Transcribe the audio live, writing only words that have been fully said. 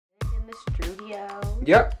the Strugio.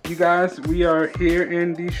 Yep, you guys, we are here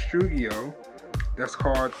in the Strugio. That's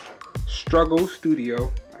called Struggle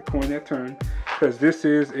Studio. I coined that term because this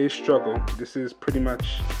is a struggle. This is pretty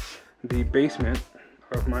much the basement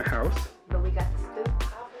of my house. But we got the stoop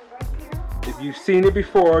right here. If you've seen it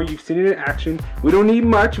before, you've seen it in action. We don't need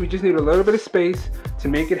much. We just need a little bit of space to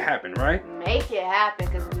make it happen, right? Make it happen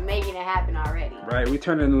because we're making it happen already. Right, we're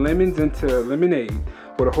turning lemons into lemonade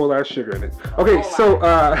with a whole lot of sugar in it. Okay, so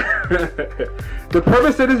the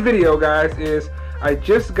purpose of this video, guys, is I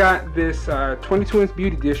just got this 22-inch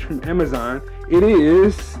beauty dish from Amazon. It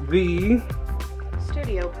is the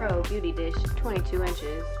Studio Pro Beauty Dish, 22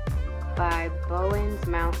 inches by Bowen's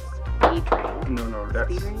Mount Speed Ring. No,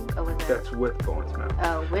 that's Speed Ring? Oh, what's that? That's with Bowen's Mount.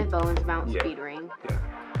 Oh, with Bowen's Mount Speed Ring. Yeah.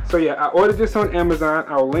 So yeah, I ordered this on Amazon.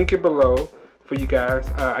 I'll link it below for you guys.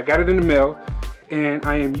 I got it in the mail, and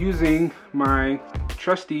I am using my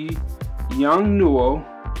trusty Yongnuo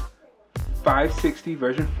 560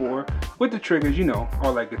 version 4 with the triggers, you know,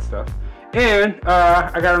 all that good stuff. And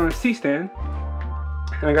I got it on a C-stand.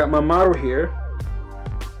 And I got my model here.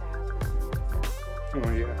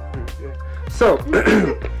 Oh yeah. So,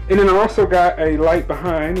 and then I also got a light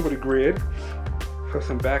behind with a grid for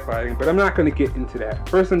some backlighting, but I'm not going to get into that.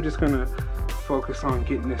 First, I'm just going to focus on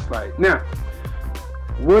getting this light. Now,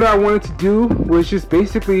 what I wanted to do was just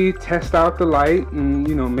basically test out the light and,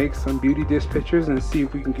 you know, make some beauty dish pictures and see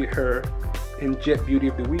if we can get her in Jet Beauty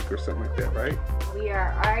of the Week or something like that, right? We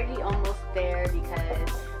are already almost there because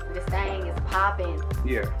this thing is popping.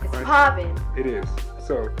 Yeah. It's popping. It is.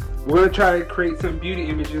 So we're going to try to create some beauty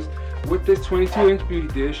images with this 22-inch beauty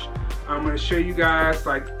dish. I'm going to show you guys,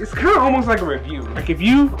 like, it's kind of almost like a review. Like, if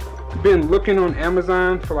you've been looking on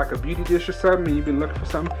Amazon for like a beauty dish or something and you've been looking for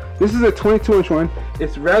something, this is a 22-inch one.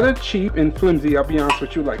 It's rather cheap and flimsy, I'll be honest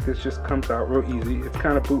with you. Like, this just comes out real easy. It's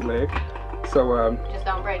kind of bootleg. So just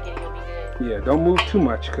don't break it, you'll be good. Yeah, don't move too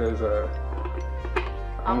much because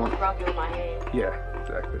almost broke it with my hand. Yeah,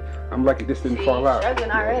 exactly. I'm lucky this didn't fall out. Struggling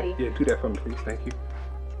already. Yeah, do that for me, please. Thank you.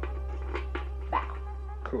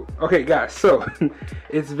 Cool. Okay, guys, so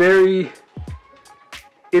it's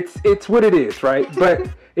what it is, right? But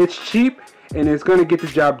it's cheap and it's going to get the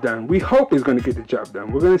job done. We hope it's going to get the job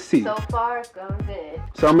done. We're going to see. So far, it's going good.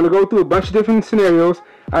 So I'm going to go through a bunch of different scenarios.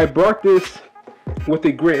 I bought this with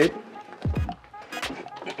a grid.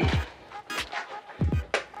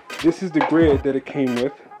 This is the grid that it came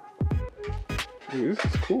with. Ooh, this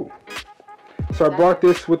is cool. So I bought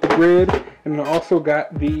this with the grid, and I also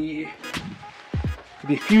got the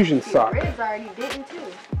fusion sock. The grid's already dented too.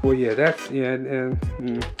 Well, yeah, that's Right there.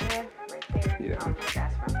 Yeah.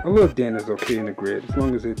 A little dent is okay in the grid as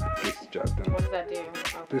long as it gets the job done. What does that do?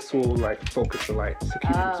 Okay. This will like focus the light, so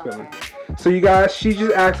keep it spelling. So you guys, she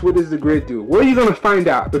just asked, what does the grid do? What are you gonna find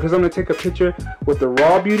out? Because I'm gonna take a picture with the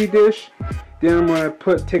raw beauty dish, then I'm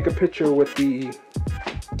gonna take a picture with the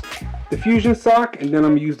fusion sock, and then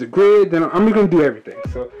I'm gonna use the grid. Then I'm gonna do everything.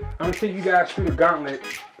 So I'm gonna take you guys through the gauntlet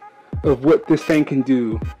of what this thing can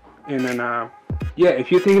do. And then yeah,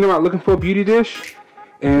 if you're thinking about looking for a beauty dish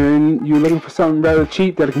and you're looking for something rather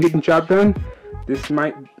cheap that can get the job done, this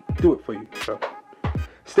might do it for you. So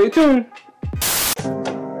stay tuned.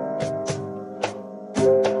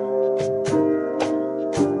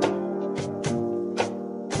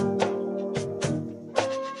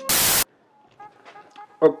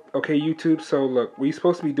 Okay, YouTube, so look, we're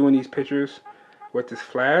supposed to be doing these pictures with this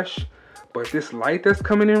flash, but this light that's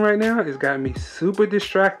coming in right now has got me super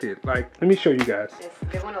distracted. Like, let me show you guys. It's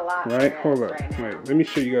doing a lot. Right, hold up. Right, let me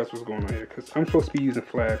show you guys what's going on here, because I'm supposed to be using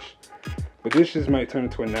flash, but this just might turn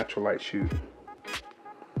into a natural light shoot.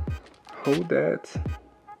 Hold that.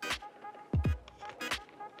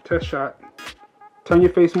 Test shot. Turn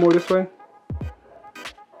your face more this way.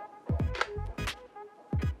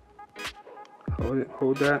 Hold it,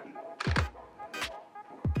 hold that.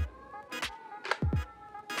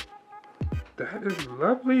 That is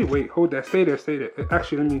lovely. Wait, hold that. Stay there, stay there.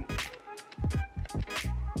 Actually, let me.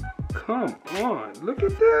 Come on, look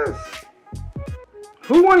at this.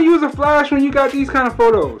 Who want to use a flash when you got these kind of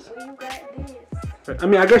photos? Well, you got this. I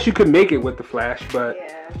mean, I guess you could make it with the flash, but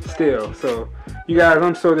still. So, you guys,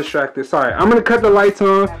 I'm so distracted. Sorry, I'm gonna cut the lights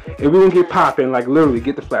on, and we're gonna get popping. Like literally,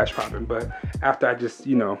 get the flash popping. But after I just,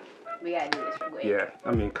 you know. We gotta do this quick. Yeah,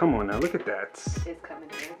 I mean, come on now, look at that. It's coming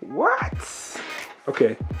through. What?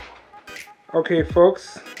 Okay. Okay,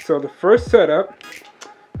 folks. So the first setup,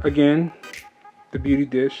 again, the beauty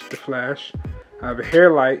dish, the flash. I have a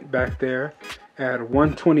hair light back there at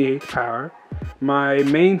 128 power. My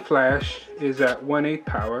main flash is at 1/8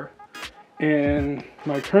 power, and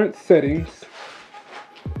my current settings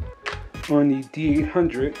on the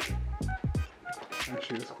D800.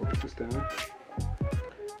 Actually, let's close this down.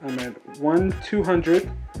 I'm at 1/200,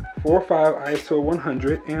 4.5 ISO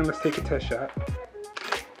 100, and let's take a test shot.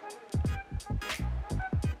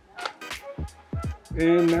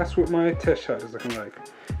 And that's what my test shot is looking like.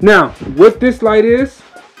 Now, what this light is,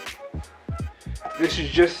 this is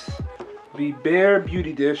just the bare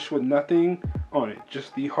beauty dish with nothing on it,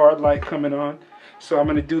 just the hard light coming on. So I'm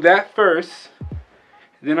going to do that first.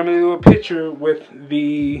 Then I'm going to do a picture with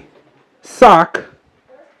the sock.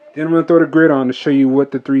 Then I'm going to throw the grid on to show you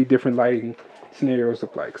what the 3 different lighting scenarios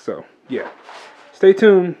look like. So, yeah. Stay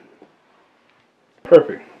tuned.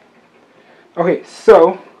 Perfect. Okay,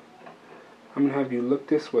 so I'm going to have you look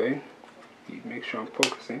this way. Make sure I'm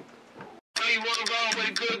focusing. You wanna go with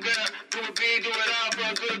a good girl, do it big, do it all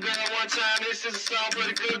for a good girl. One time, this is a song for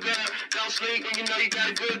the good girl. Don't sleep when you know you got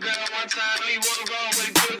a good girl. One time, you wanna go with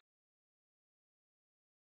a good.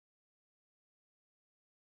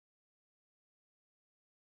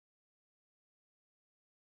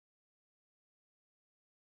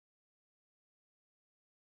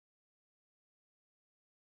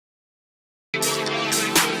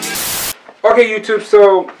 Okay, YouTube,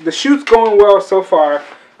 so the shoot's going well so far.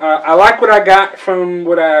 I like what I got from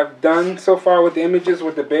what I've done so far with the images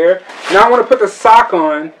with the bear. Now I want to put the sock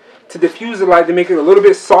on to diffuse the light to make it a little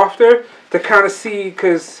bit softer to kind of see,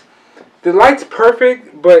 because the light's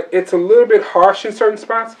perfect, but it's a little bit harsh in certain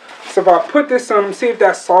spots. So if I put this on, see if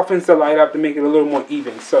that softens the light up to make it a little more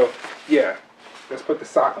even. So yeah, let's put the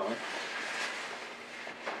sock on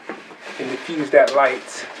and diffuse that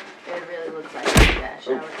light. It really looks like that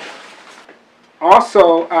shower.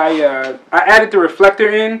 Also, I added the reflector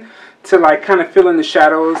in to like kind of fill in the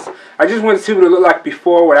shadows. I just wanted to see what it looked like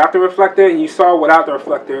before without the reflector, and you saw without the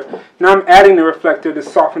reflector. Now I'm adding the reflector to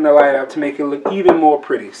soften the light up to make it look even more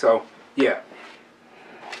pretty. So, yeah.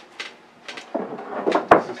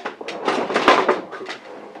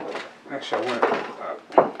 Actually, I want it up.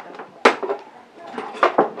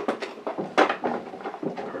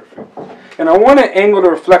 Perfect. And I want to angle the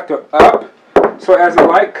reflector up, so as the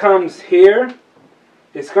light comes here,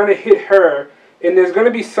 it's going to hit her, and there's going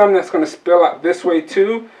to be some that's going to spill out this way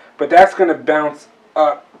too, but that's going to bounce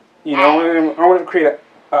up. You know, I want to create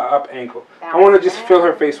a up angle. I want to just fill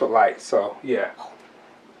her face with light. So yeah,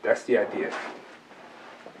 that's the idea.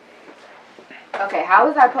 Okay, how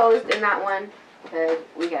was I posed in that one? Because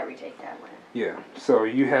we got to retake that one. Yeah, so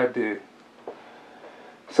you had the...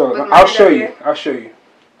 So I'll show you. I'll show you.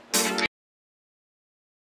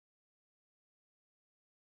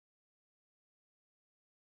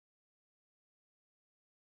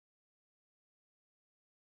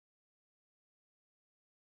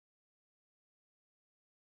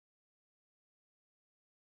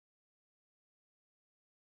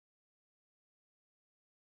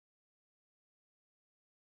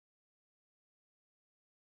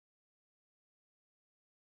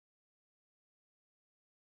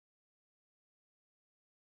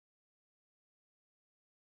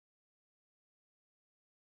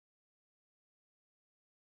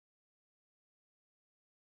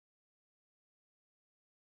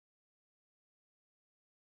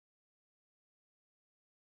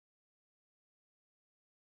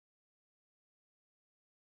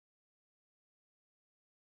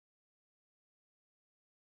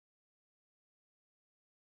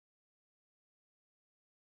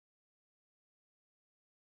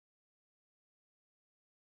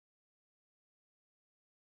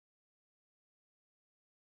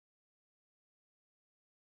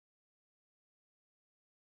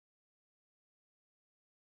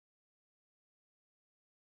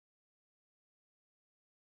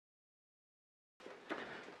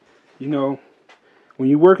 You know, when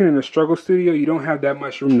you're working in a Struggle Studio, you don't have that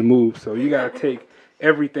much room to move. So you got to take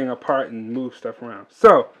everything apart and move stuff around.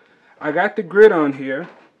 So I got the grid on here,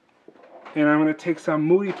 and I'm going to take some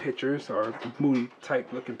moody pictures, or moody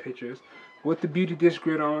type looking pictures, with the beauty dish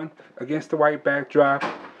grid on against the white backdrop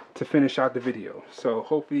to finish out the video. So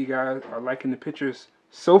hopefully you guys are liking the pictures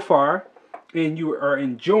so far, and you are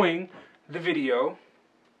enjoying the video.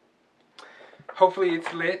 Hopefully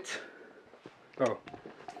it's lit. Oh.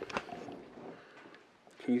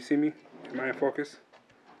 Can you see me? Am I in focus?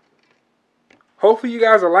 Hopefully you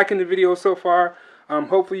guys are liking the video so far.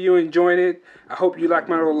 Hopefully you enjoyed it. I hope you like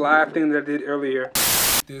my little live thing that I did earlier.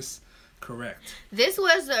 This correct. This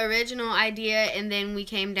was the original idea, and then we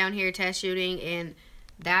came down here test shooting, and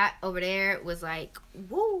that over there was like,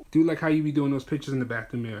 woo. Do like how you be doing those pictures in the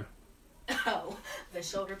bathroom mirror. Oh, the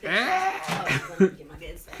shoulder pictures. Oh, let me get my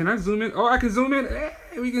good side. Can I zoom in? Oh, I can zoom in.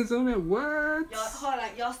 Hey, we can zoom in. What? Y'all, hold on.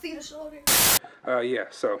 Y'all see the shoulder? Yeah,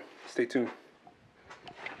 so stay tuned.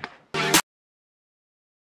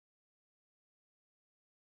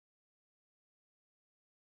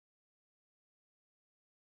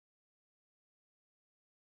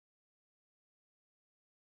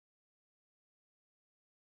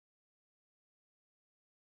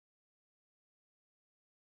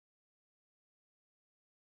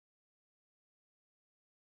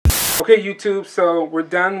 Okay, YouTube, so we're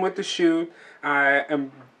done with the shoot. I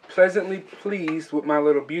am pleasantly pleased with my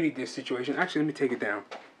little beauty dish situation. Actually, let me take it down.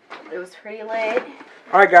 It was pretty lit.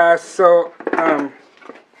 Alright guys, so I'm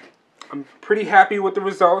pretty happy with the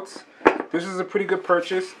results. This is a pretty good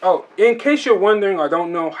purchase. Oh, in case you're wondering or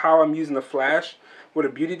don't know how I'm using the flash with a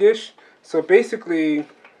beauty dish. So basically,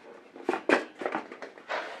 how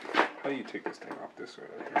do you take this thing off this way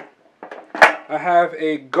right here? I have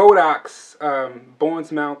a Godox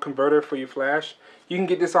Bowens mount converter for your flash. You can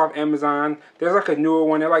get this off Amazon. There's like a newer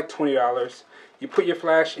one. They're like $20. You put your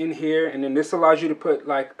flash in here, and then this allows you to put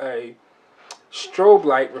like a strobe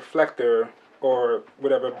light reflector or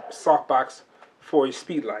whatever softbox for your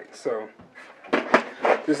speed light. So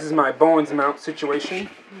this is my Bowens mount situation.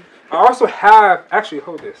 I also have, actually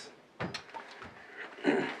hold this.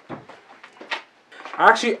 I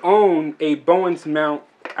actually own a Bowens mount,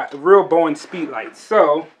 a real Bowens speed light.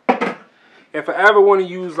 So if I ever want to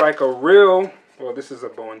use like a real, well, this is a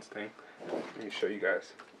Bowens thing. Let me show you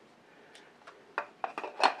guys.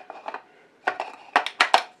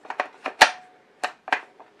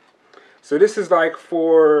 So this is like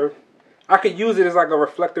for, I could use it as like a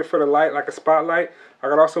reflector for the light, like a spotlight. I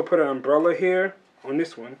could also put an umbrella here on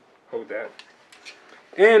this one. Hold that.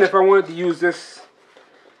 And if I wanted to use this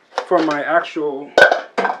for my actual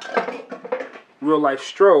real life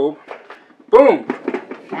strobe, boom.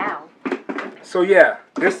 Wow. So yeah,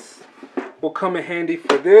 this will come in handy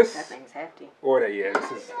for this. That thing's hefty. Or that, yeah,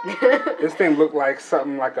 this is, this thing looked like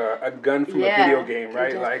something like a gun from a video game,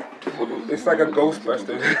 right? Like, it's like a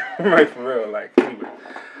Ghostbuster, right, for real, like, anyway.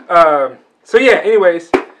 So yeah, anyways,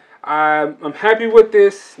 I'm happy with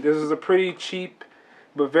this. This is a pretty cheap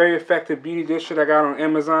but very effective beauty dish that I got on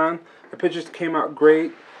Amazon. The pictures came out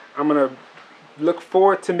great. I'm gonna look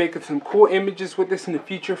forward to making some cool images with this in the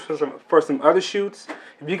future for some other shoots.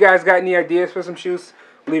 If you guys got any ideas for some shoots,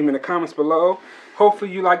 leave them in the comments below.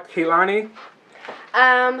 Hopefully you liked Kaylani.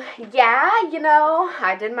 Yeah, you know,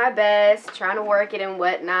 I did my best trying to work it and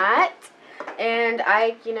whatnot. And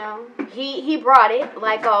I, you know, he brought it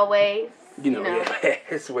like always. You know, yeah,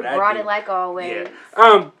 that's what I brought do. it like always.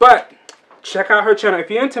 Yeah. But check out her channel. If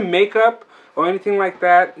you're into makeup or anything like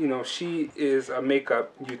that, you know, she is a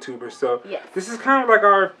makeup YouTuber. So yes. This is kind of like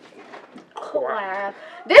our collab.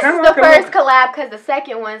 This is the first collab because the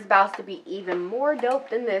second one's about to be even more dope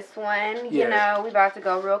than this one. You know, we about to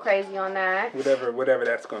go real crazy on that. Whatever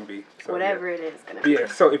that's going to be. So, whatever it is going to be. Yeah,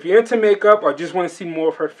 so if you're into makeup or just want to see more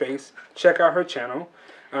of her face, check out her channel.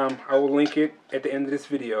 I will link it at the end of this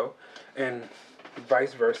video. And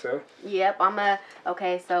vice versa. Yep,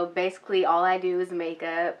 okay, so basically all I do is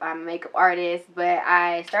makeup. I'm a makeup artist, but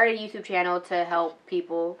I started a YouTube channel to help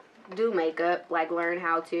people do makeup, like learn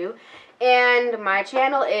how to. And my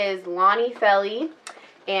channel is Lonnie Felly,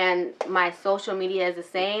 and my social media is the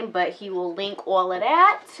same, but he will link all of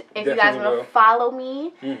that if you guys want to follow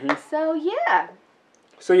me. So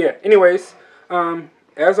yeah, anyways,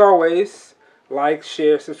 as always, like,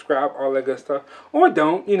 share, subscribe, all that good stuff. Or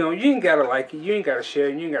don't, you know, you ain't gotta like it, you ain't gotta share,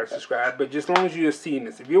 you ain't gotta subscribe, but just as long as you're seeing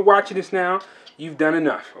this. If you're watching this now, you've done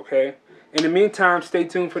enough, okay? In the meantime, stay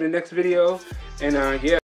tuned for the next video, and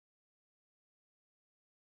yeah.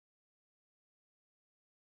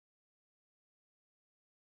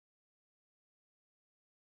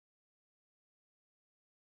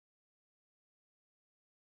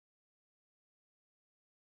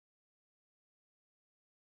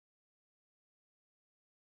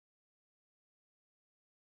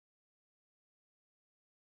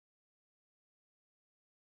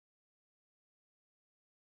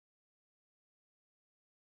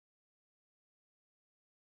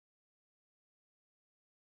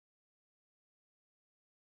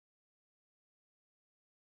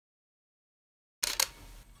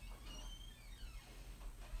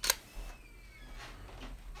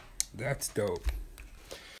 That's dope.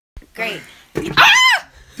 Great.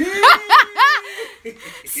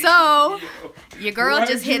 So, your girl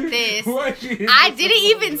just hit this. I didn't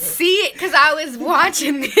even see it because I was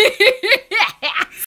watching this.